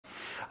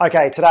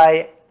Okay,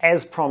 today,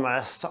 as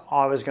promised,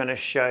 I was going to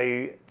show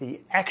you the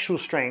actual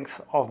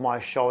strength of my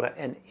shoulder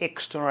in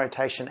external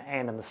rotation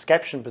and in the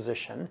scaption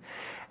position.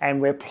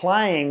 And we're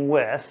playing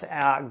with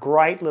our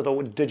great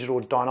little digital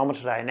dynamometer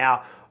today.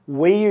 Now,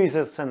 we use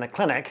this in the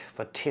clinic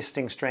for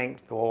testing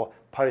strength or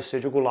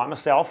post-surgical, like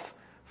myself,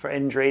 for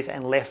injuries,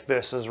 and left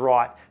versus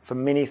right for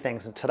many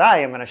things. And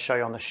today I'm going to show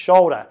you on the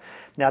shoulder.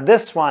 Now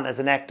this one is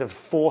an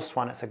Activforce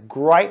one. It's a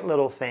great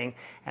little thing,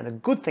 and the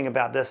good thing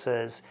about this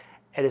is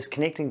it is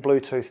connecting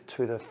Bluetooth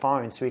to the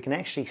phone, so we can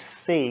actually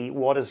see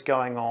what is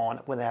going on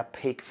with our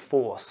peak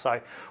force.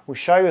 So we'll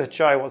show you with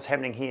Joe what's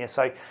happening here.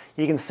 So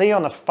you can see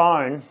on the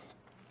phone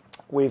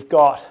we've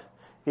got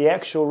the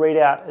actual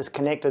readout is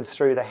connected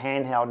through the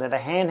handheld. Now the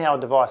handheld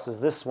device is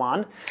this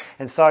one,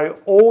 and so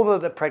all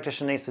that the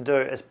practitioner needs to do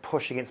is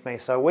push against me.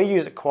 So we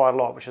use it quite a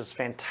lot, which is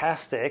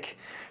fantastic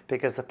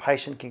because the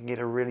patient can get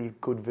a really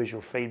good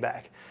visual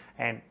feedback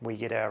and we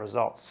get our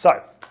results. So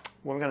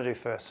what we're going to do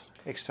first,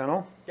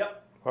 external? Yep.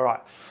 All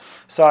right,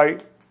 so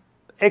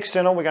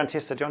external, we're going to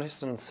test it. Do you want to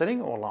test it in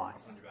sitting or lying?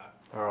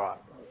 All right,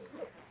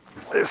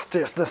 let's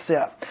test this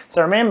out.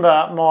 So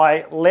remember,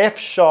 my left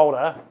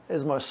shoulder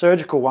is my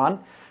surgical one,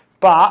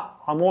 but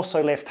I'm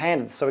also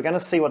left-handed, so we're going to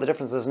see what the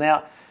difference is.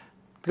 Now,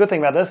 the good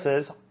thing about this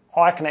is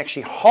I can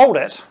actually hold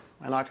it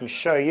and I can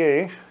show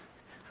you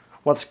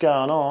what's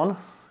going on,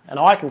 and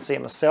I can see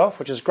it myself,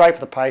 which is great for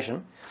the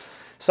patient.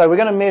 So we're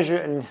going to measure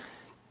it in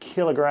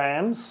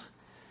kilograms,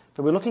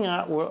 but we're looking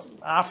at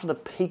after the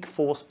peak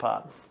force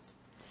part.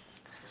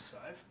 Save.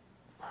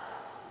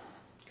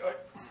 Go.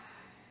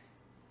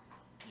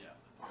 Yeah,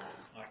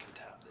 I can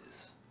tap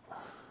this.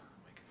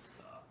 We can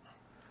start.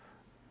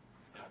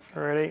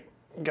 Ready?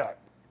 Go.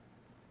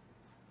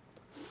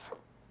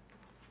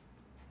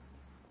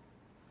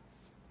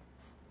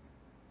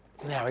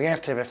 Now we're going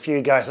to have a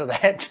few goes at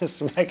that just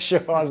to make sure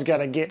I was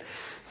going to get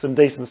some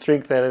decent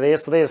strength out of there.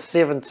 So there's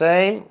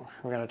 17.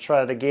 We're going to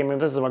try it again.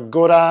 This is my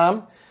good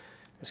arm.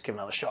 Let's give it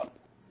another shot.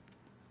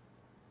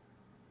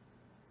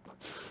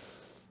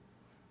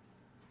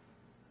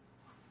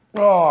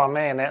 Oh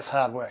man, that's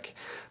hard work.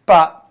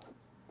 But,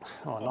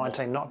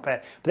 19, not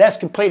bad. But that's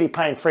completely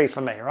pain-free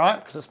for me, right?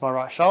 Because it's my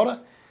right shoulder.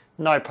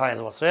 No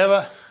pains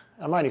whatsoever.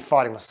 I'm only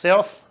fighting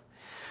myself.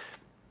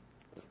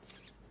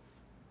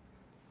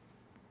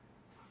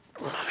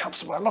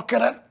 Helps if I look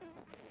at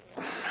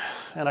it.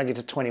 And I get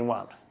to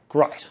 21.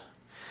 Great.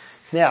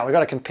 Now we've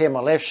got to compare my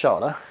left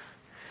shoulder.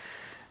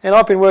 And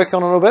I've been working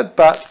on it a little bit,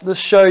 but this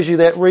shows you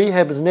that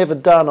rehab is never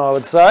done, I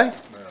would say.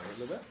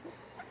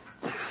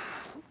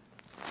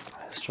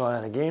 Let's try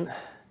that again.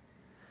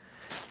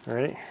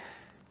 Ready?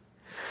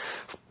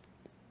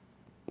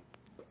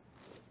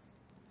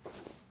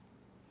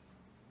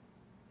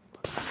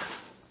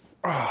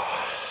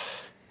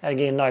 Oh. And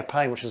again, no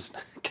pain, which is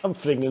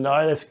comforting to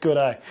know. That's good,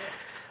 eh?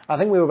 I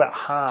think we were about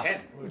half,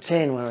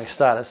 10 when we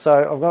started.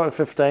 So I've gone at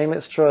 15.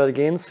 Let's try it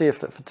again, see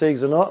if it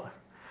fatigues or not.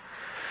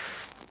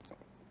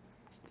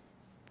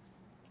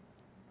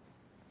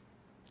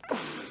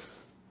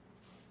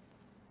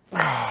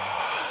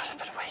 Oh, it's a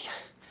bit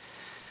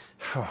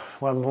weak.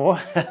 One more.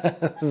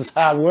 This is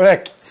hard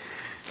work.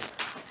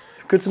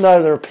 Good to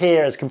know the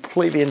repair is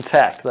completely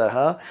intact though,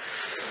 huh?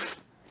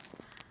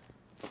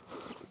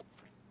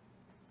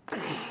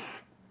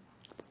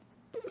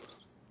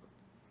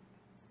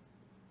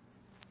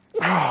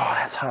 Oh,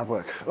 that's hard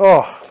work.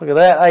 Oh, look at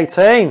that,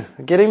 18.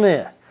 We're getting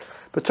there.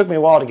 But it took me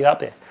a while to get up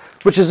there,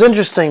 which is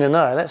interesting to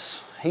know.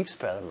 That's heaps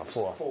better than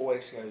before. 4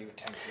 weeks ago you were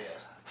 10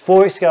 kilos.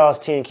 4 weeks ago I was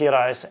 10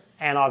 kilos,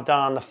 and I've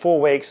done the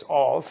 4 weeks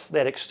of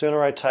that external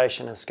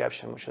rotation and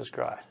scaption, which is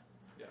great.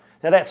 Yeah.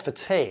 Now that's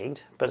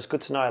fatigued, but it's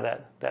good to know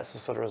that that's the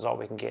sort of result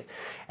we can get.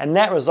 And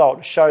that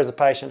result shows the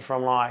patient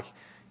from like,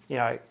 you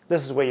know,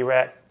 this is where you're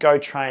at, go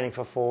training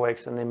for 4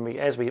 weeks, and then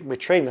as we're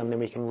treating them, then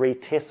we can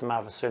retest them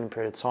over a certain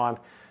period of time,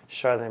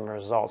 show them the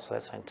results, so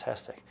that's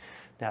fantastic.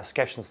 Now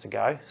scaptions to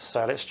go,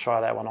 so let's try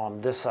that one on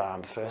this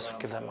arm first.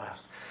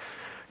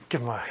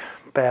 Give my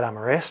bad arm a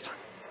rest.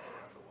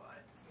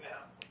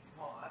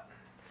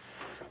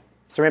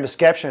 So remember,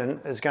 scaption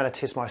is going to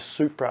test my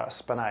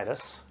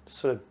supraspinatus,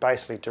 sort of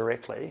basically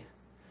directly.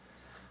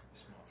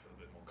 This might feel a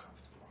bit more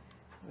comfortable.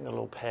 Got a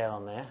little pad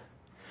on there.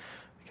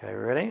 Okay,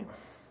 ready?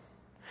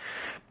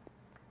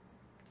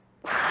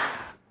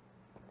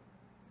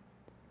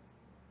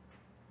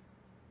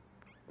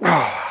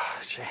 Oh,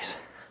 jeez.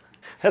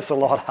 That's a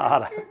lot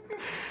harder.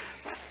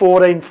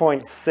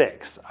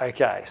 14.6.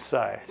 Okay,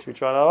 so should we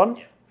try that on?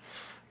 Yeah.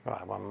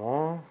 Right, one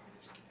more.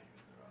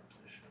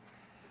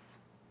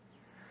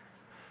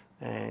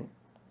 And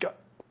go.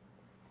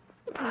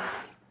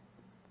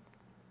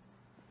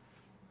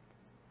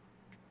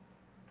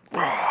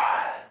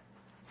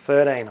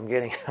 13. I'm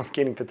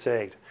getting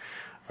fatigued.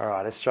 All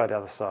right, let's try the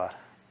other side.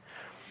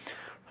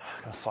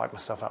 I'm gonna psych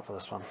myself up for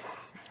this one.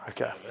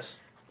 Okay.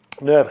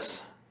 Nervous.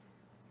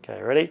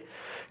 Okay, ready?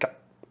 Go.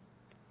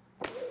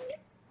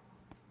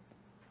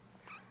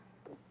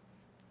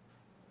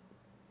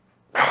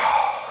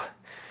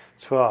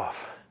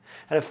 12.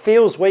 And it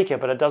feels weaker,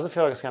 but it doesn't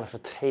feel like it's going to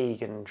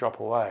fatigue and drop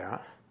away, right?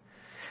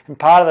 And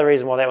part of the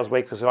reason why that was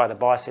weak was I had a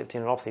bicep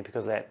tendinopathy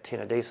because of that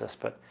tenodesis,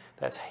 but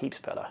that's heaps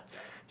better.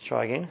 Let's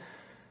try again.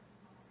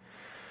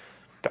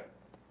 Go.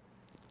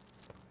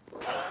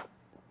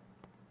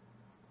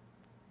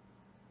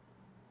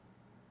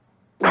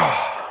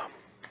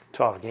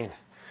 12 again.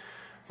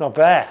 Not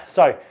bad.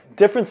 So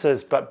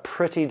differences, but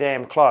pretty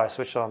damn close,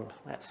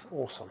 that's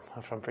awesome,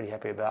 which I'm pretty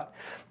happy about.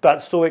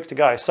 But still weeks to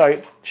go.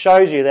 So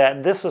shows you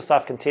that this sort of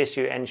stuff can test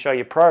you and show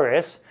you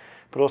progress,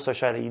 but also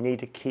show that you need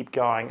to keep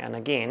going. And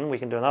again, we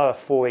can do another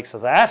 4 weeks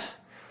of that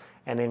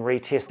and then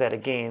retest that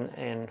again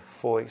in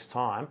 4 weeks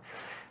time.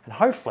 And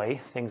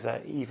hopefully things are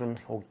even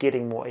or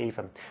getting more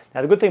even.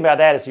 Now the good thing about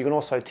that is you can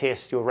also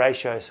test your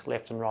ratios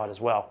left and right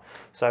as well.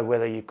 So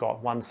whether you've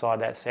got one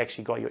side that's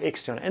actually got your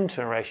external and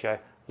internal ratio a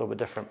little bit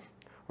different.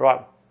 Right,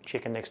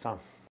 check in next time.